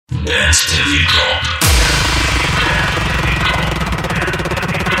Dance till you drop.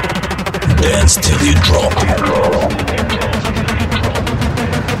 Dance till you drop.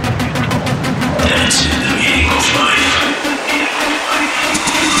 Dance in the meaning of life.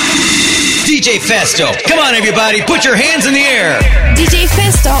 DJFESTO. Come on, everybody, put your hands in the air.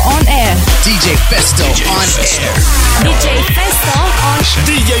 DJFESTO on air. DJFESTO on air. DJFESTO on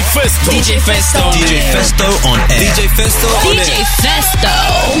DJFESTO. DJFESTO. DJFESTO on air. DJFESTO on air. DJFESTO.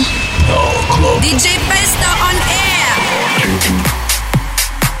 DJFESTO on air.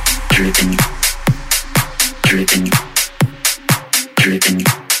 Dripping.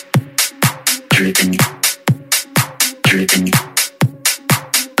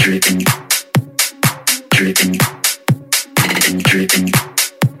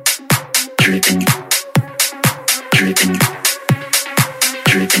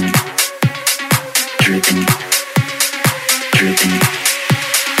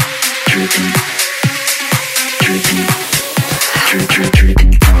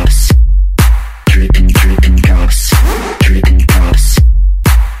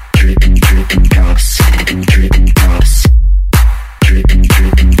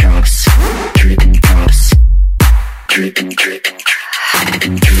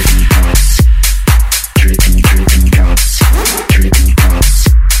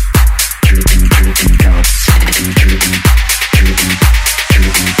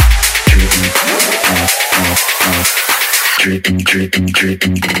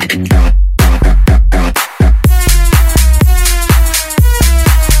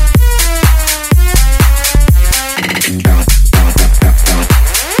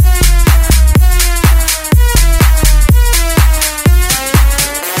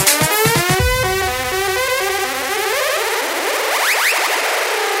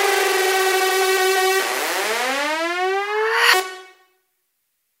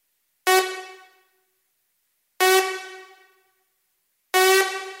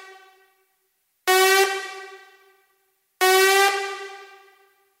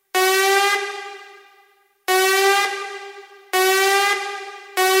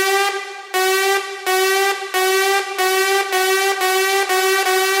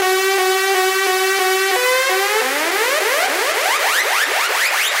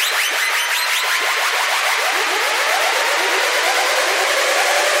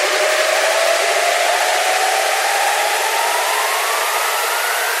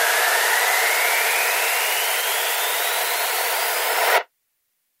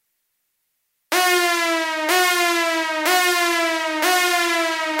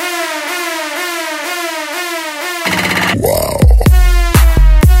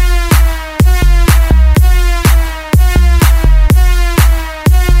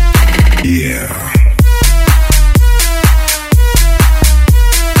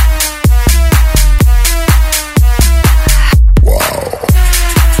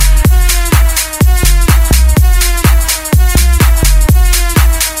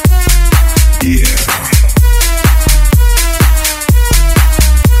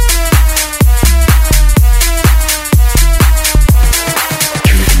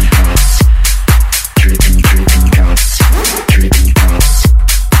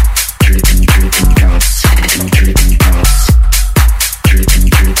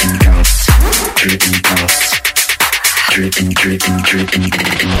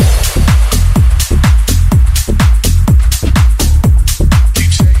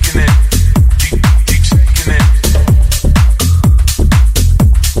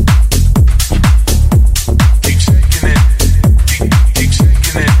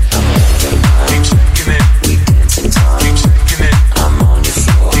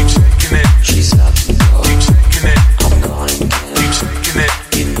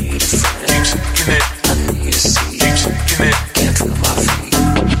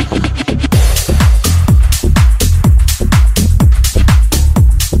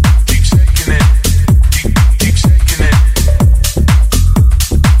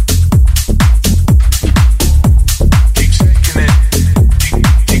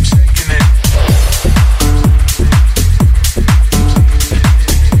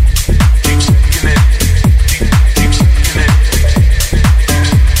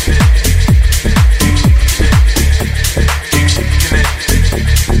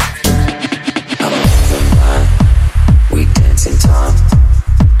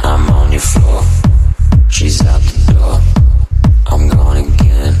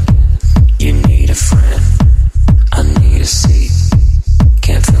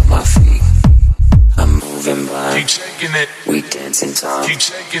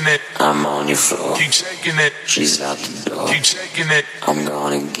 I'm on your floor. Keep shaking it. She's out the door. Keep shaking it. I'm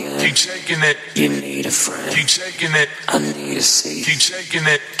gone again. Keep shaking it. You need a friend. Keep shaking it. I need a seat. Keep shaking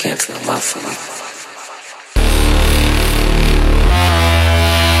it. Can't feel my feet.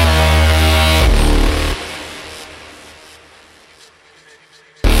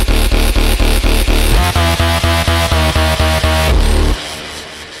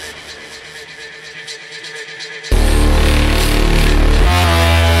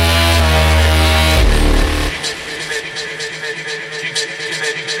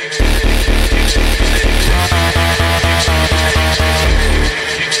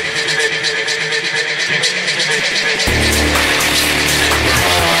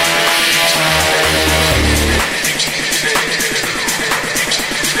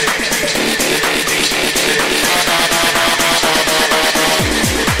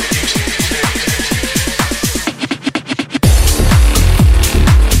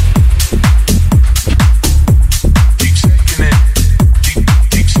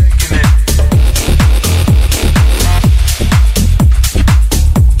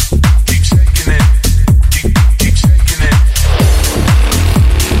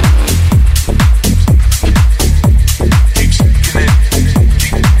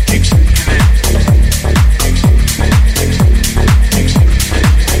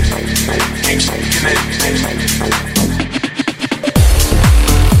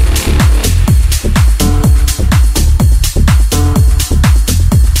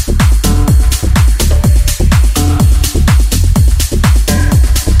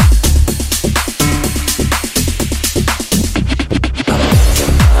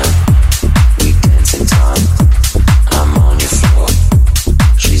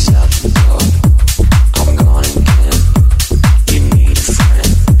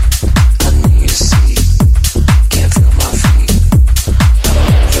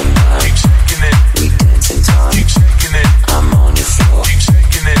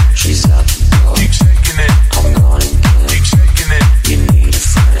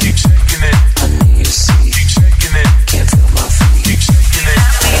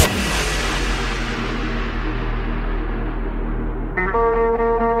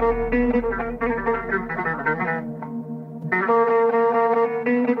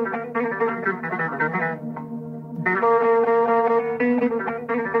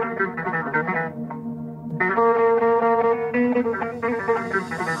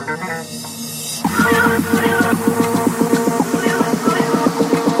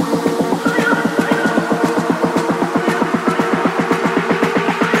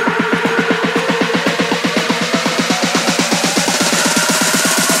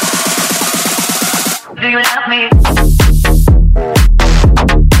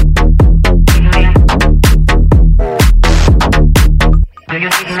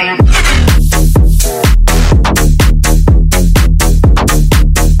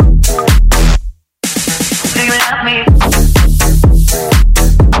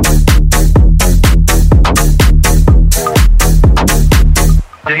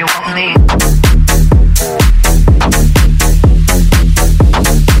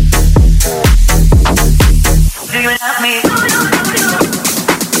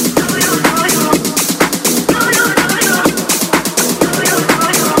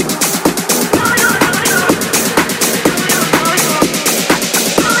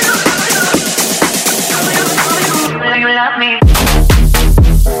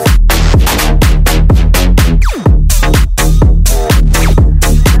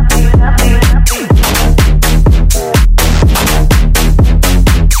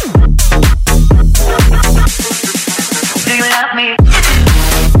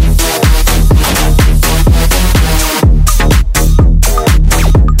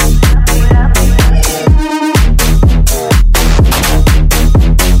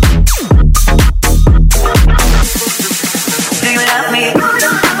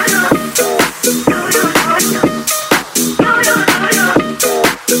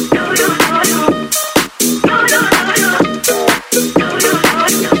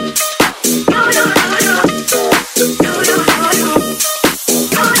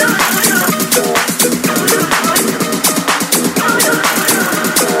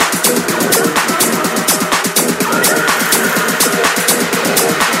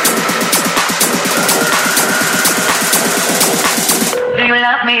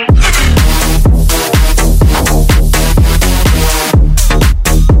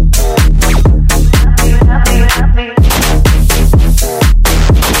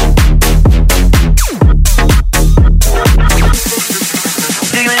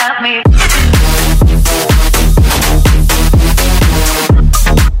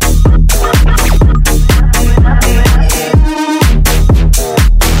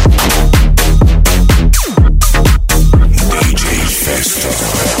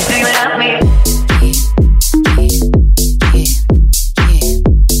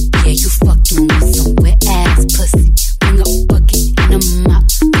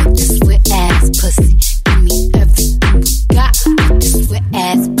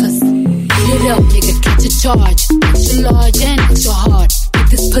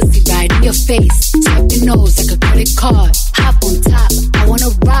 face, swipe your nose like a credit card. Hop on top, I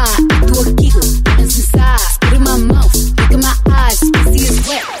wanna ride. Do a giggle, hands inside. Spit in my mouth, look in my eyes. Pussy is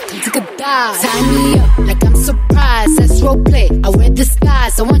wet, come take a dive. Tie me up like I'm surprised. That's roleplay, I wear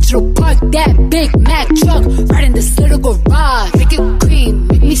disguise. I want you to park that Big Mac truck right in this little garage. Make it cream,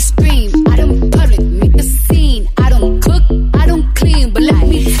 make me scream. I don't public, make a scene. I don't cook, I don't clean, but let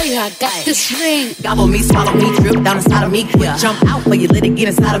me tell you, I got this ring. Gobble me, swallow me, drip down inside of me. Quick jump out for you, let it get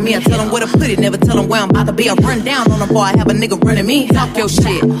inside of me. I tell them where to put it, never tell them where I'm about to be. I run down on them, boy, I have a nigga running me. Talk your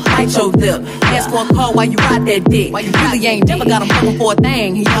shit, bite your lip. Ask for a call while you ride that dick. Why you really ain't never got him fucking for a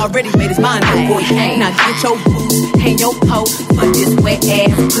thing. He already made his mind up before he came. Now get your boots, hang your coat for this wet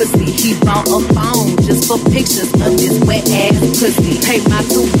ass pussy. He bought a phone just for pictures of this wet ass pussy. Pay my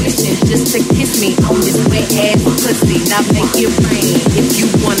tuition just to kiss me on this wet ass pussy. Now make it rain if you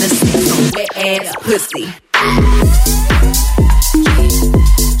wanna see some wet ass pussy.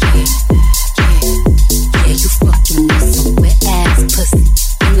 Yeah, you fucking with some wet ass pussy.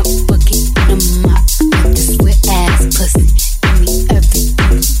 Bring a bucket and a mop with this wet ass pussy. Give me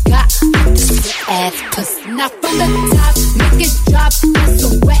everything you got with this wet ass pussy. Now from the top, make it drop. That's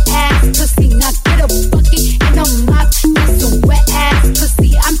some wet ass pussy. Now get a bucket and a mop. That's some wet ass pussy.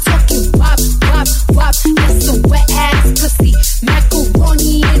 I'm talking wop, wop, wop. That's some wet ass pussy.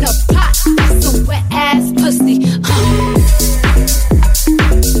 Macaroni in a pot. That's some wet ass pussy.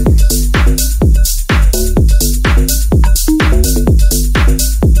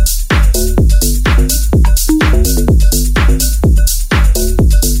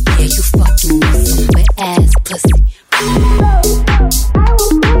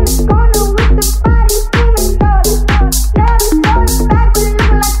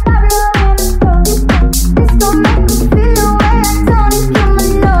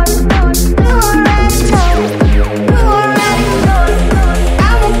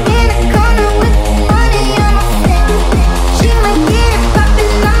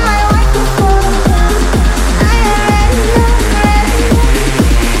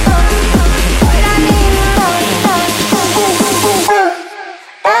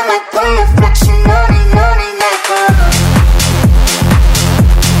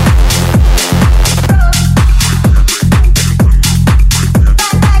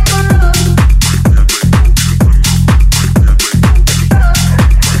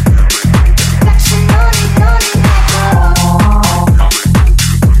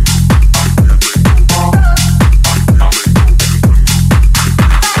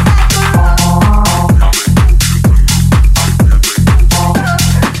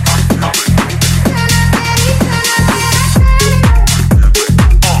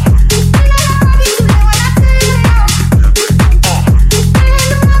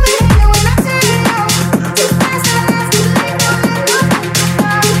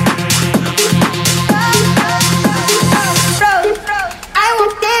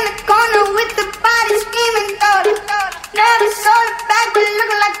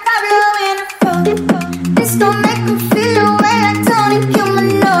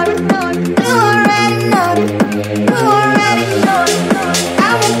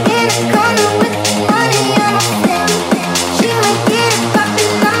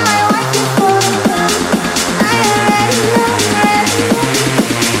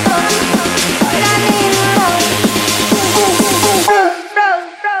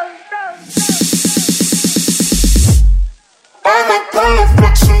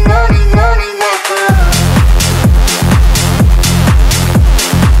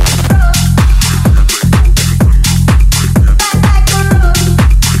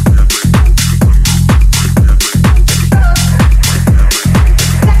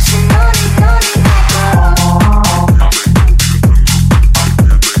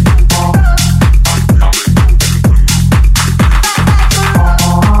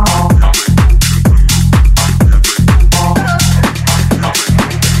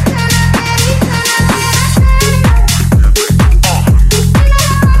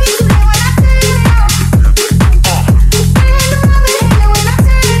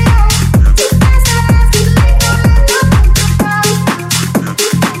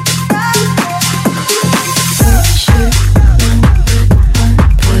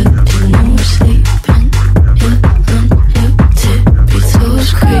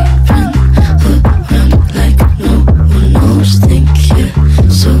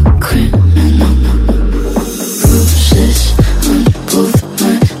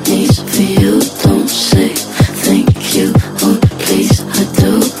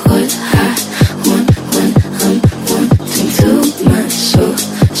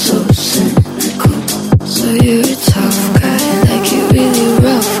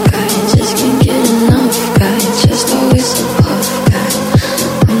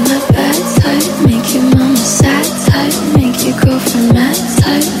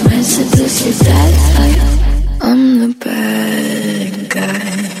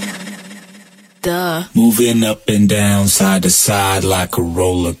 Moving up and down, side to side like a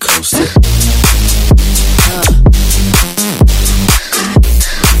roller coaster.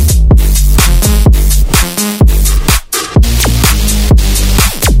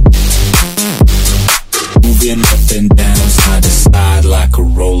 Moving up and down, side to side like a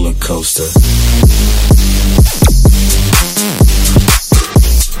roller coaster.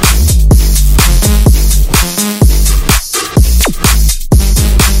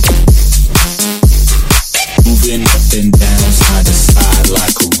 Moving up and down, side to side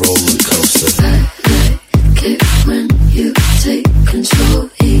like a roller coaster. I like it when you take control,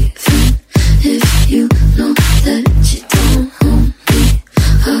 even if you know that you don't own me.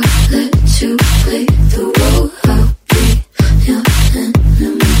 I'll let you play the role. I'll be your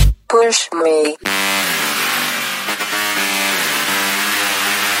enemy. Push me.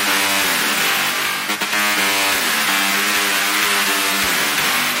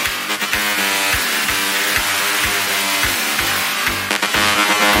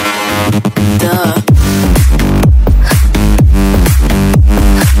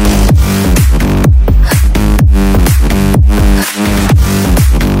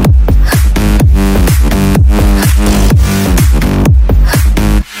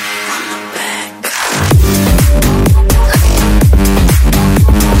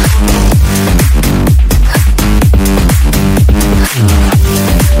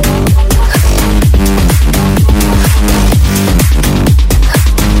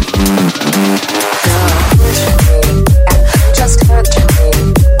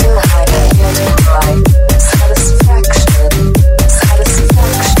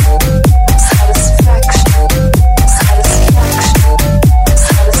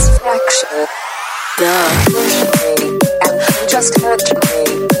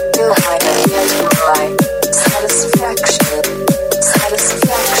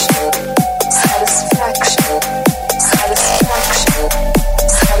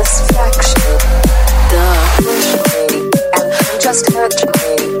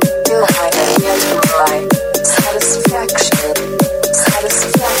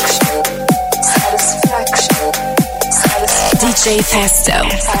 DJFESTO,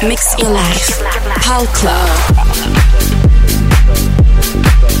 mix your life. Pal Club.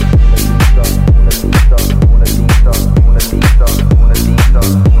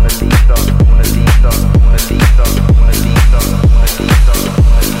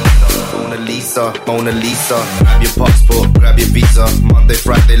 Mona Lisa, grab your passport, grab your visa. Monday,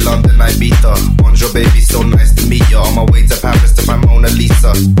 Friday, London, Ibiza. Bonjour, baby, so nice to meet ya. On my way to Paris to find Mona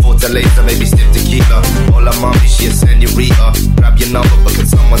Lisa. Fortaleza, maybe stiff tequila. Hola, mommy, she a senorita. Grab your number, but can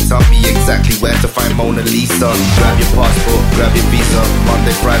someone tell me exactly where to find Mona Lisa? Grab your passport, grab your visa.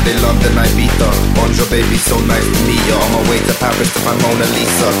 Monday, Friday, London, Ibiza. Bonjour, baby, so nice to meet ya. On my way to Paris to find Mona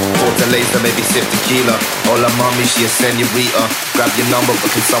Lisa. Fortaleza, maybe stiff tequila. Hola, mommy, she a senorita. Grab your number, but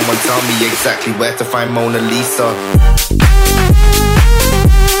can someone tell me exactly where to find Mona Lisa?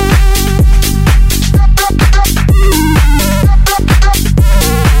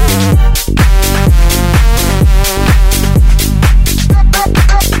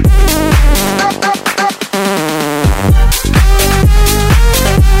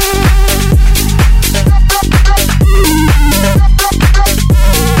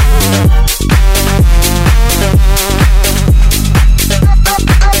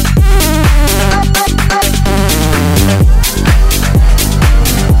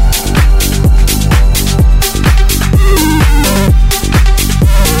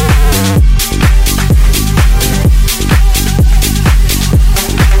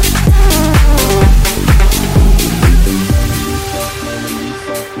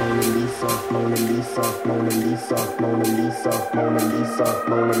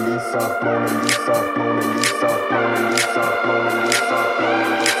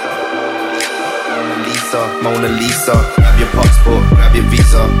 Mona Lisa, grab your passport, grab your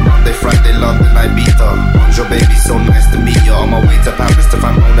visa. Monday, Friday, London, Ibiza. Bonjour, baby, so nice to meet ya. On my way to Paris to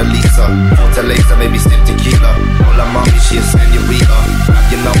find Mona Lisa. Fortaleza, maybe stiff tequila. Hola, mommy, she a senorita. Grab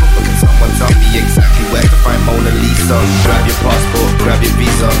your number, but can someone tell me exactly where to find Mona Lisa? Grab your passport, grab your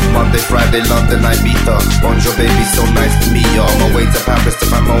visa. Monday, Friday, London, Ibiza. Bonjour, baby, so nice to meet ya. On my way to Paris to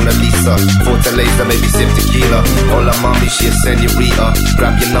find Mona Lisa. Fortaleza, maybe stiff tequila. Hola, mommy, she a senorita.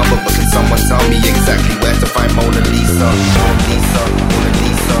 Grab your number, but can someone tell me exactly where to find Mona Lisa? Mona Lisa, Mona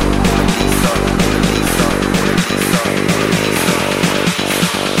Lisa, Mona Lisa, Mona Lisa, Mona Lisa, Mona Lisa.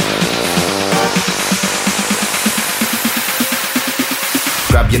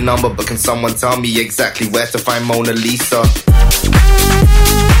 Grab your number, but can someone tell me exactly where to find Mona Lisa?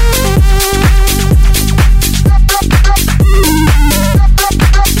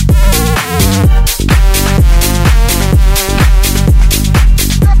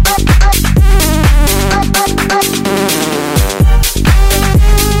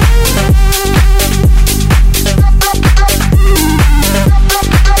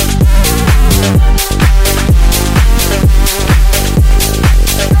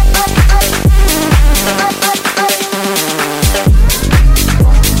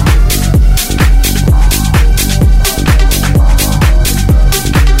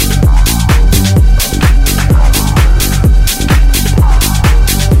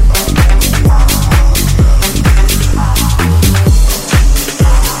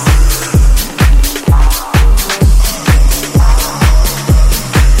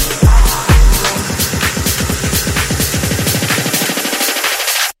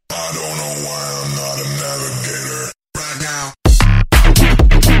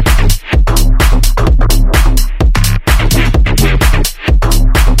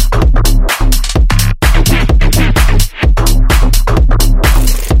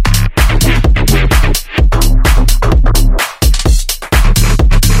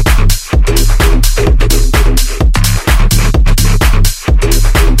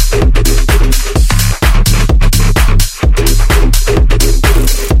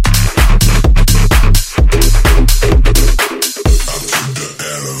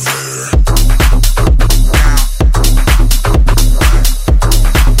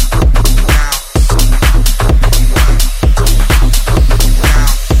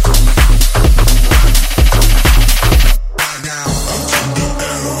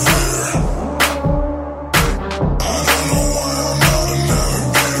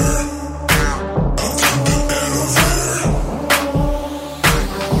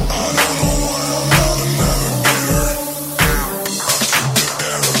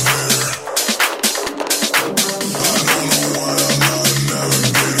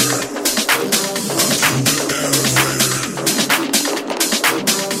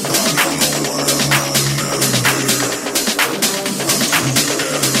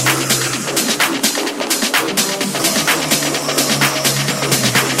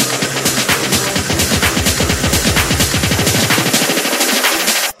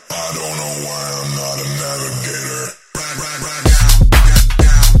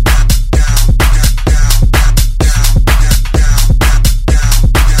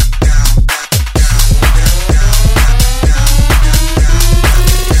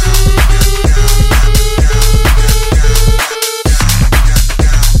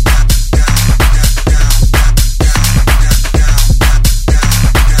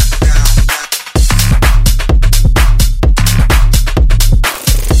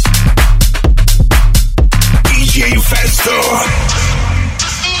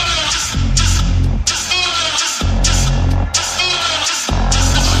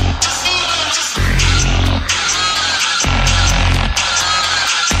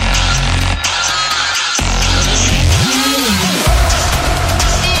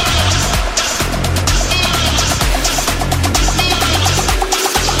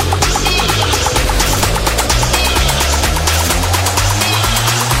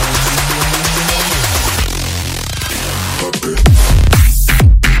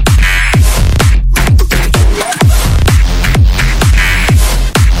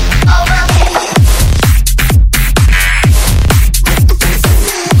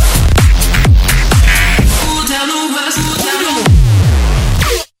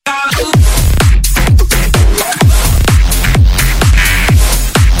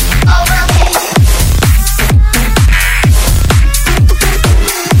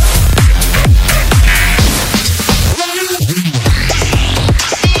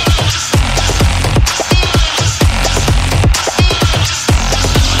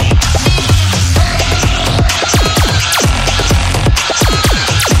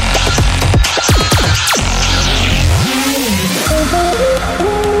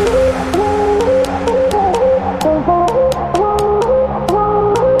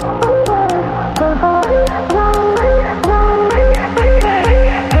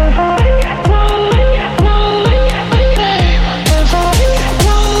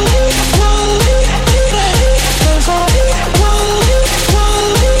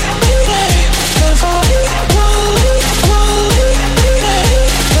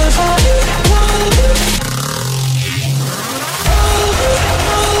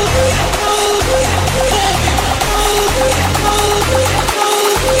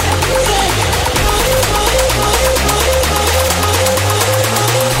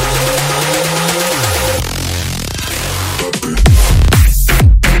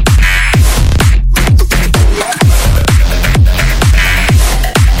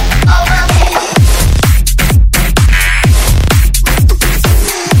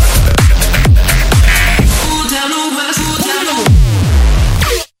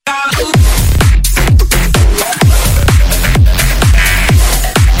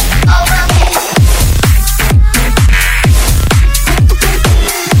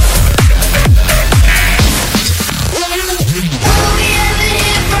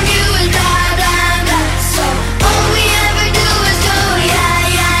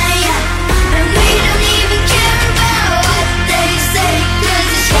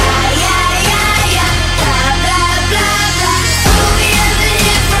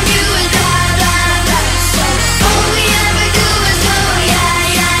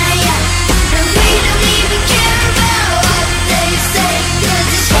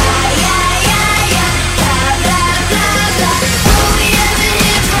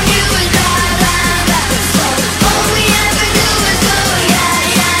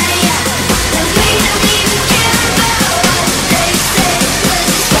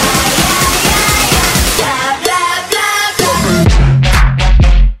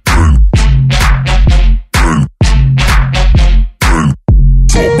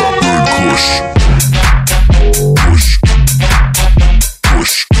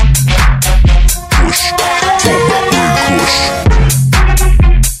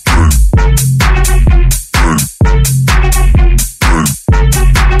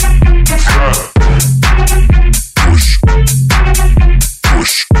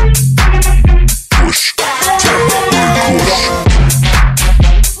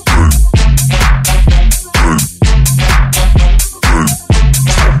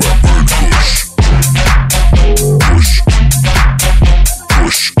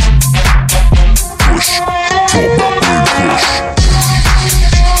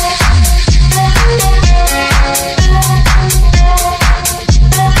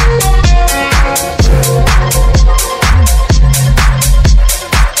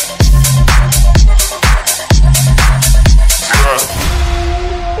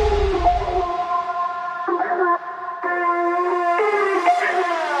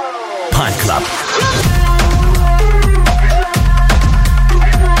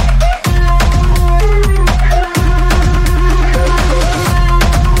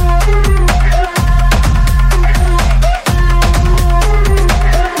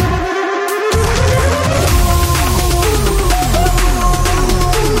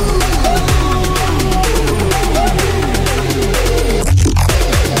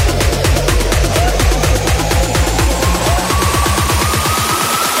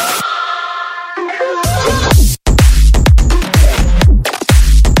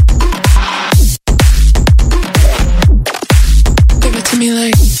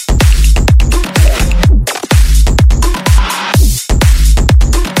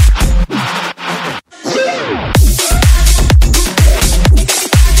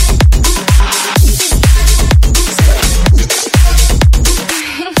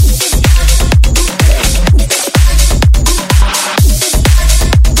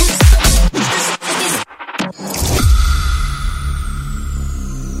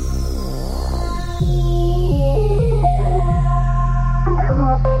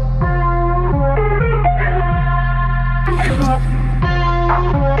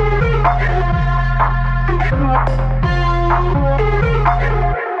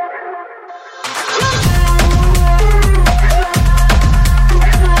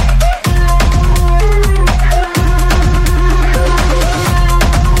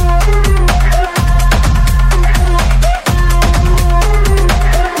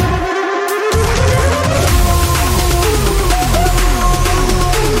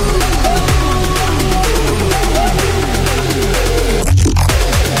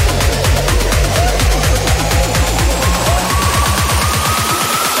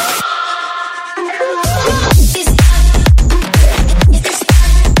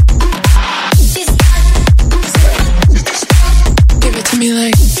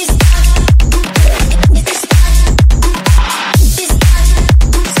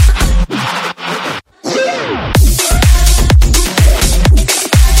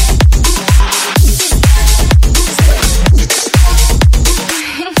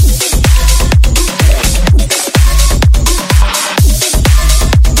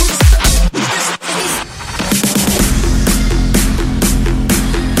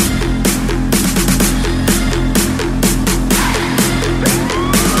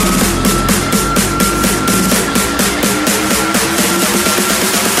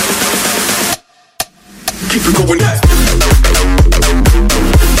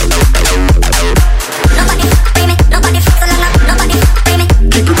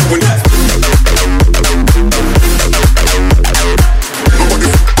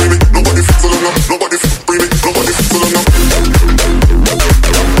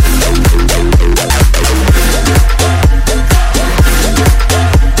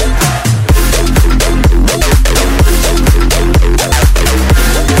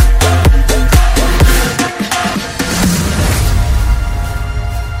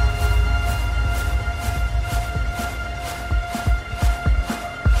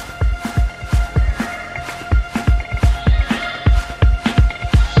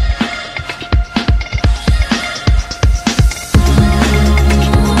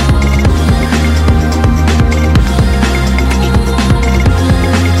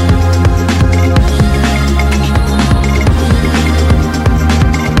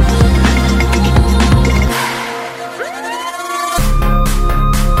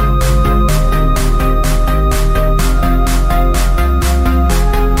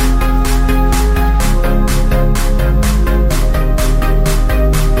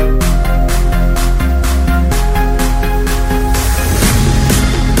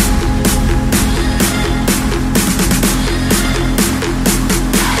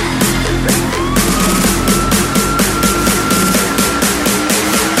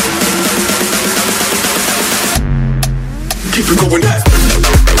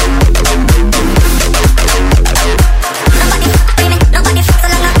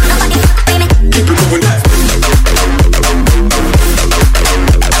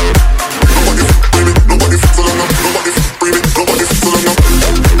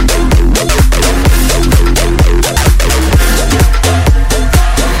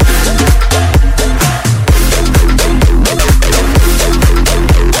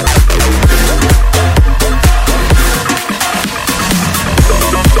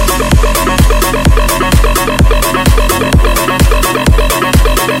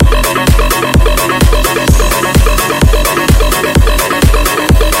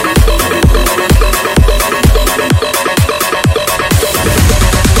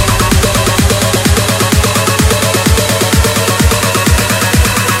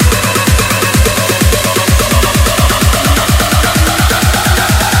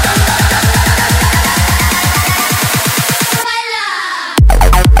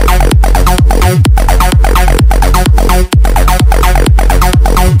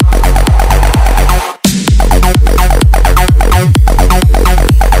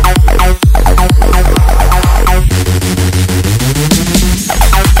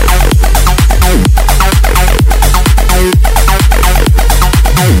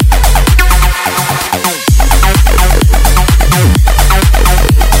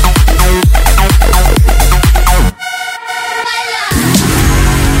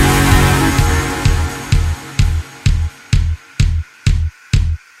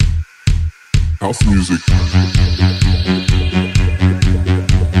 house music.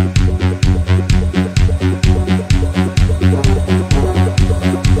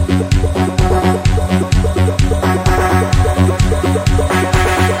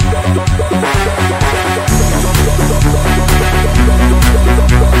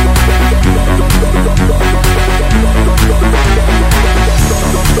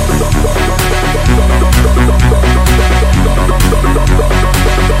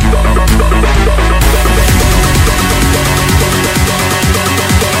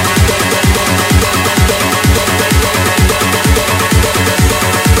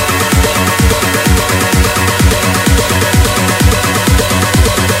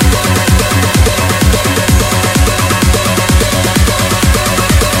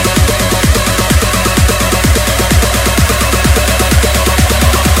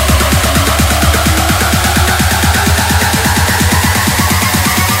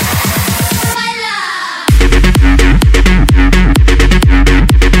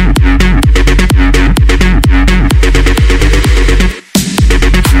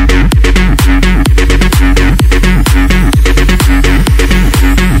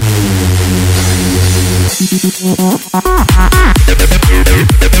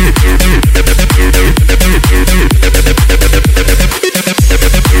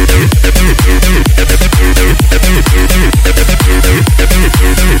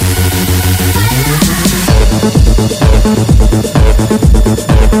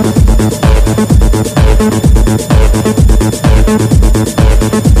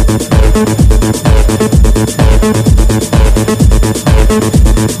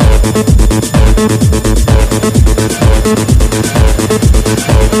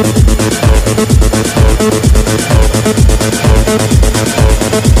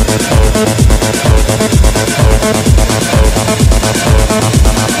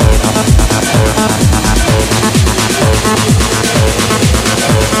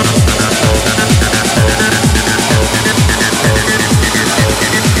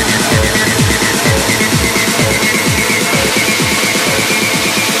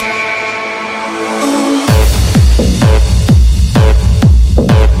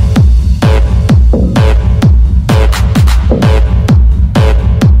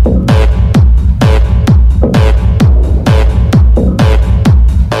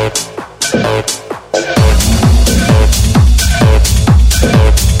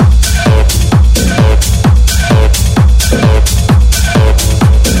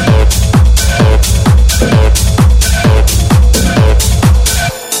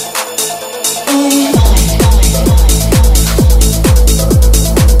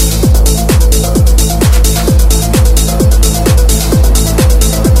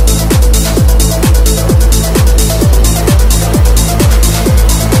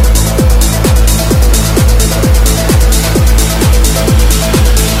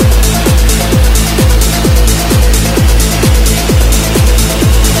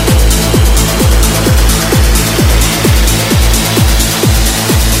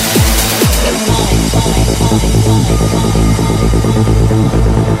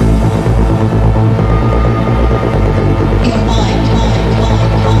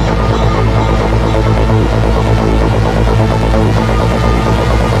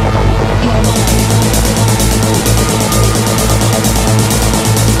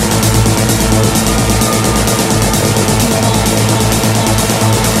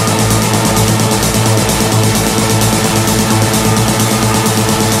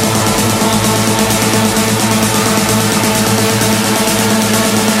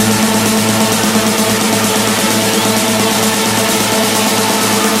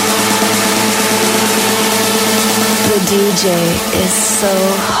 DJ is so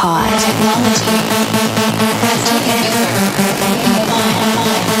hot.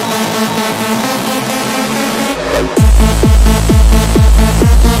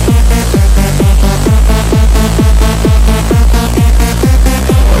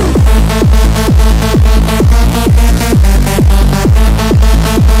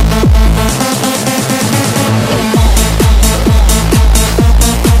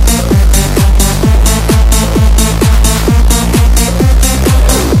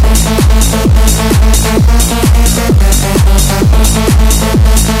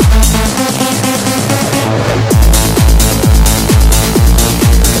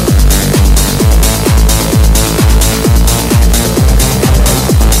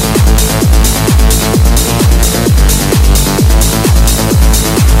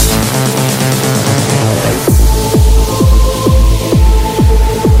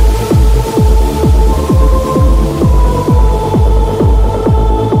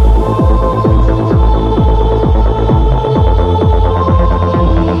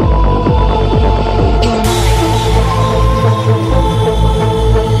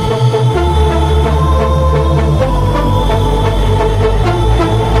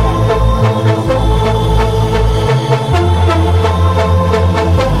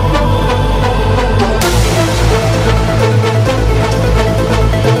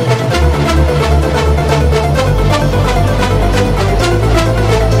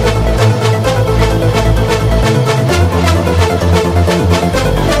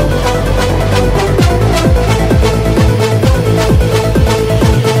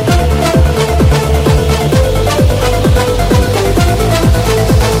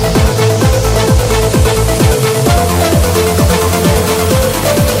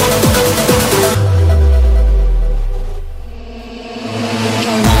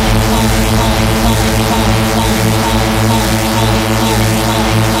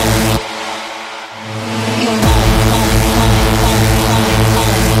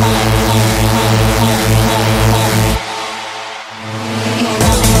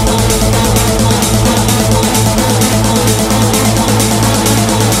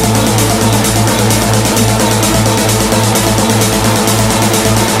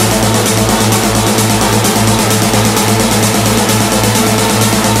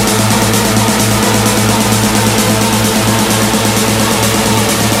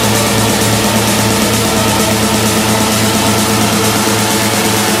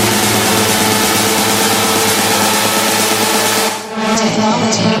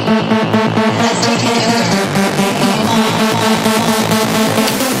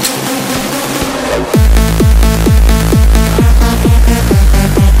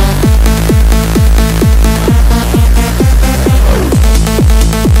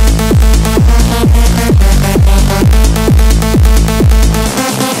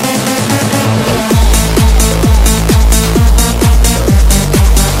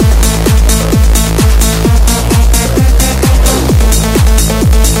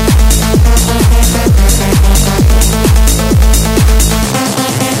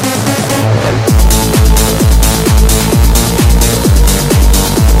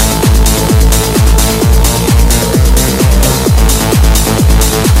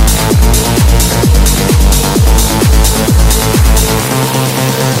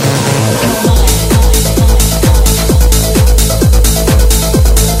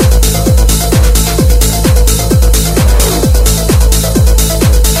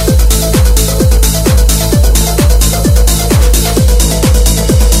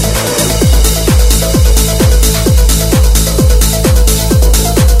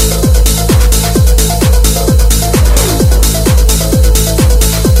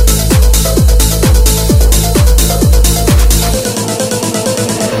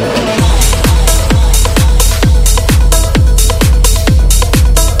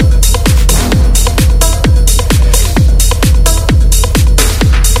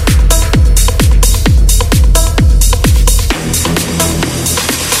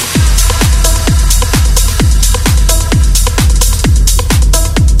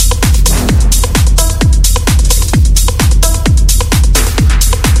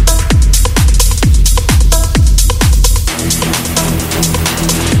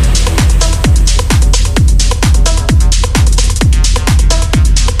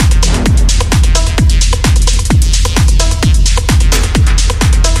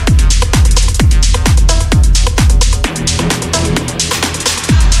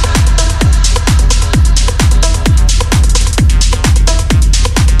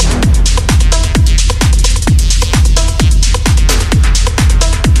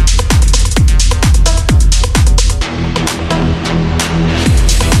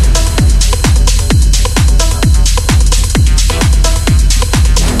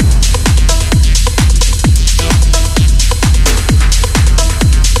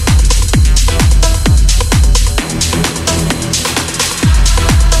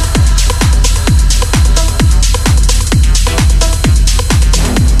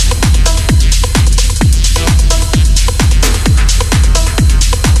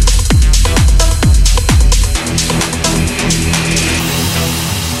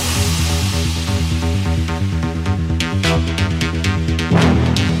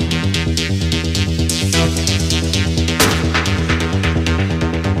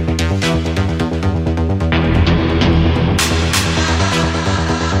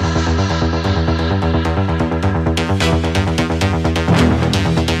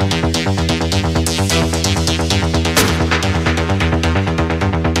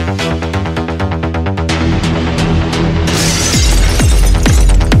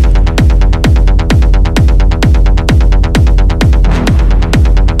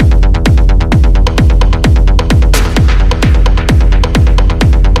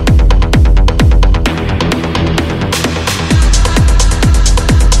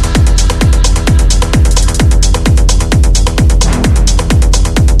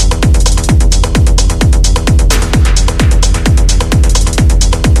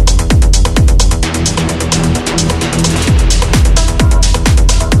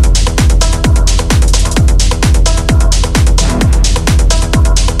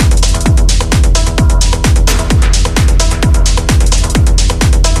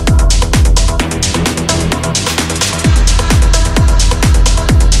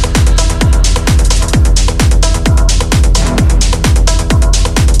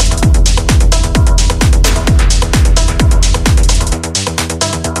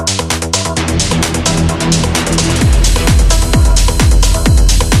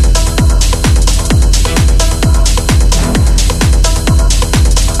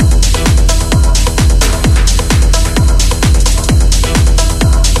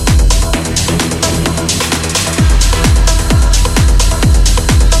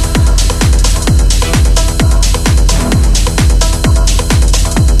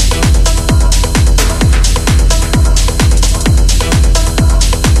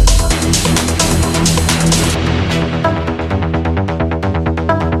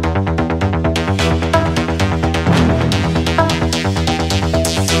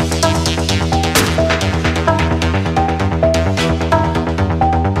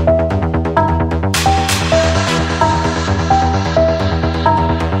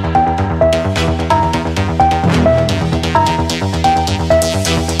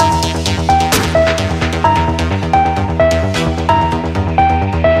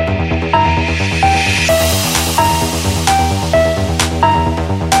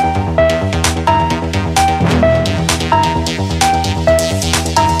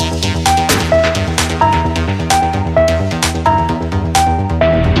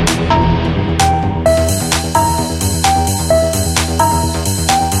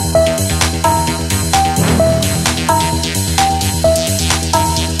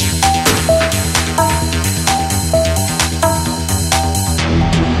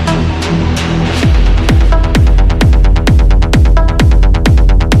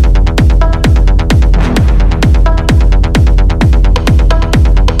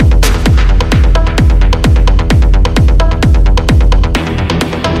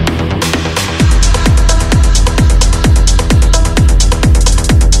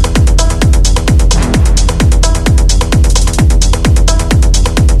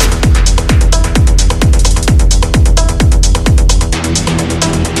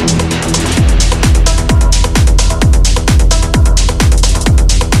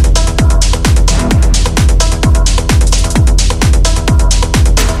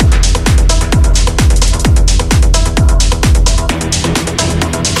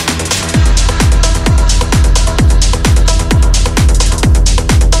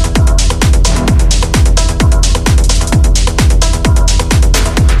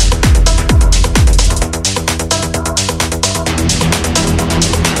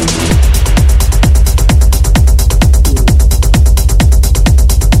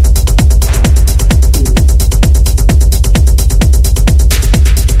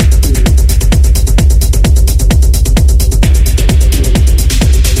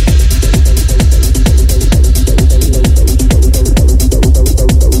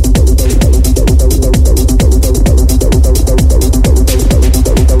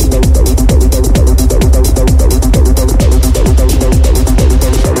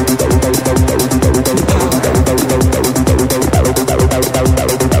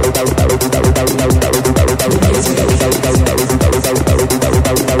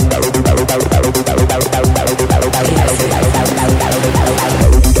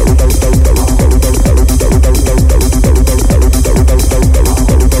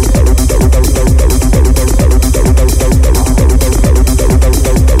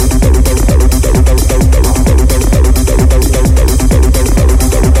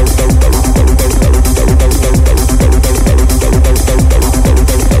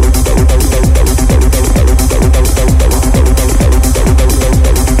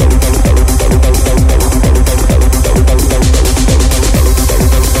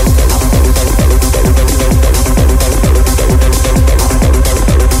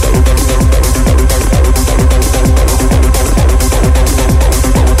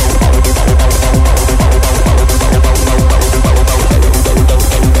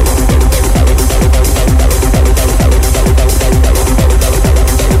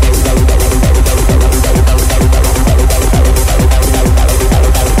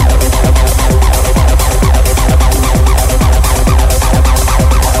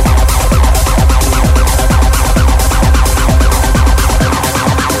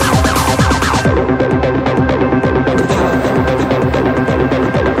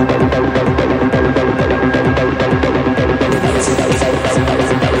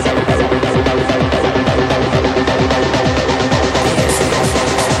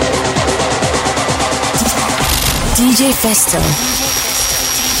 DJFESTO.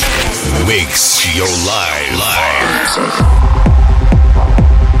 Mix your live.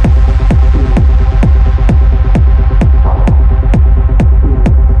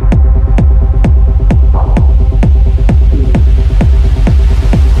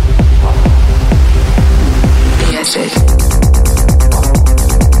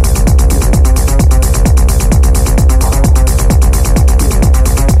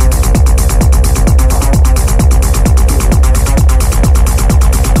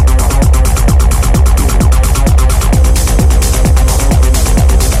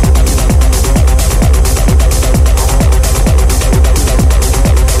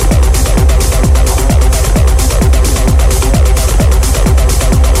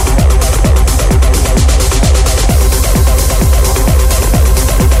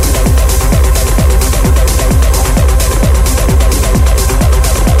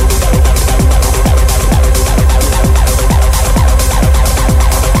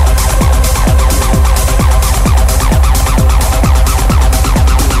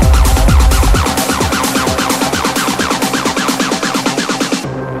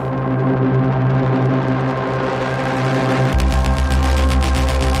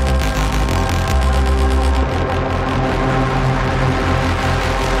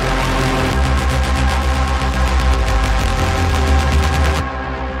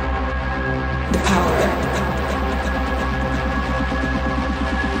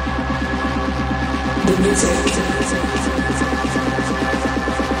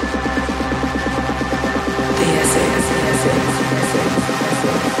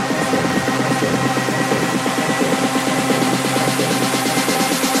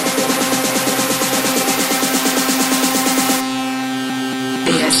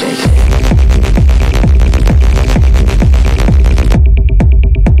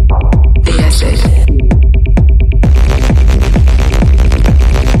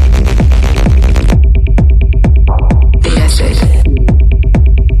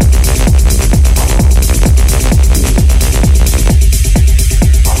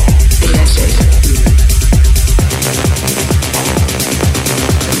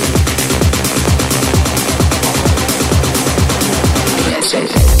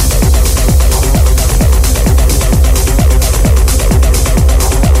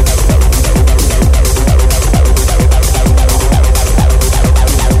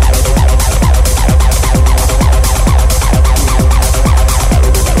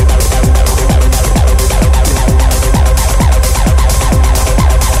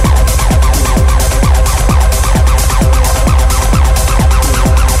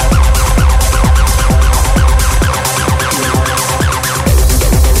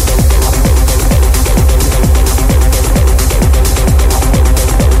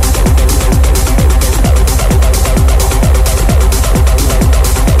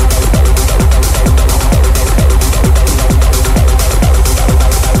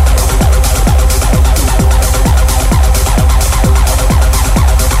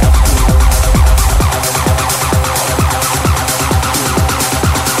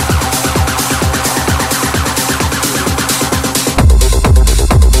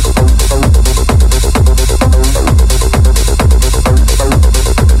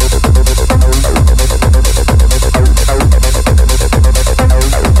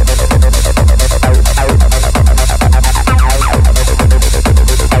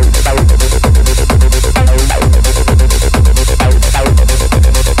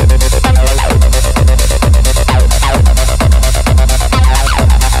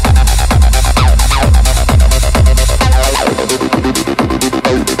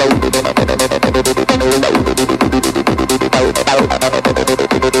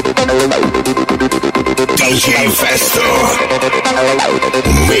 DJFESTO.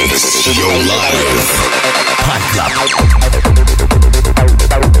 Mix your life. Pod Club.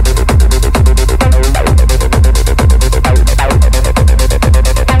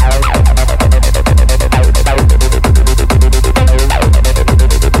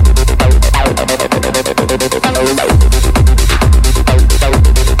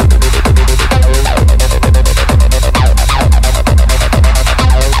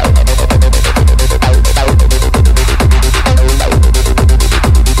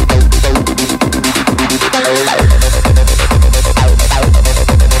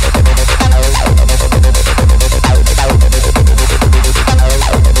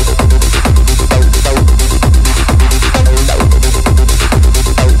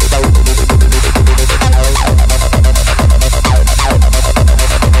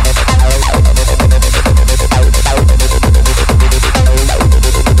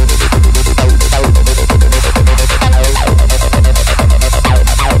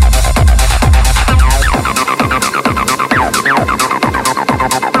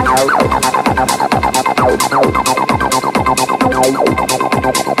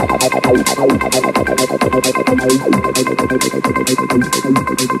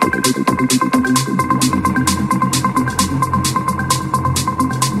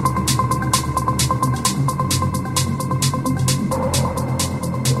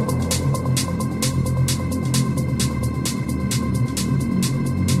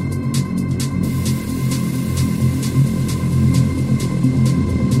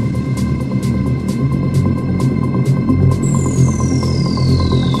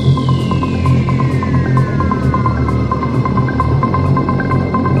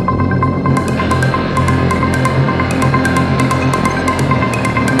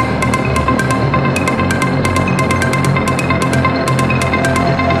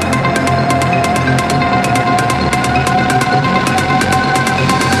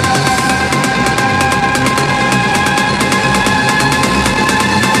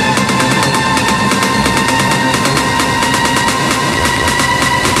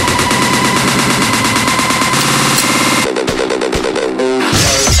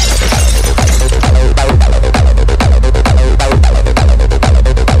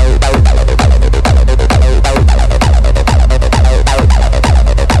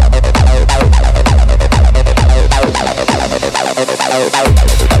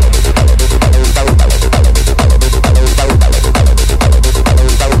 out.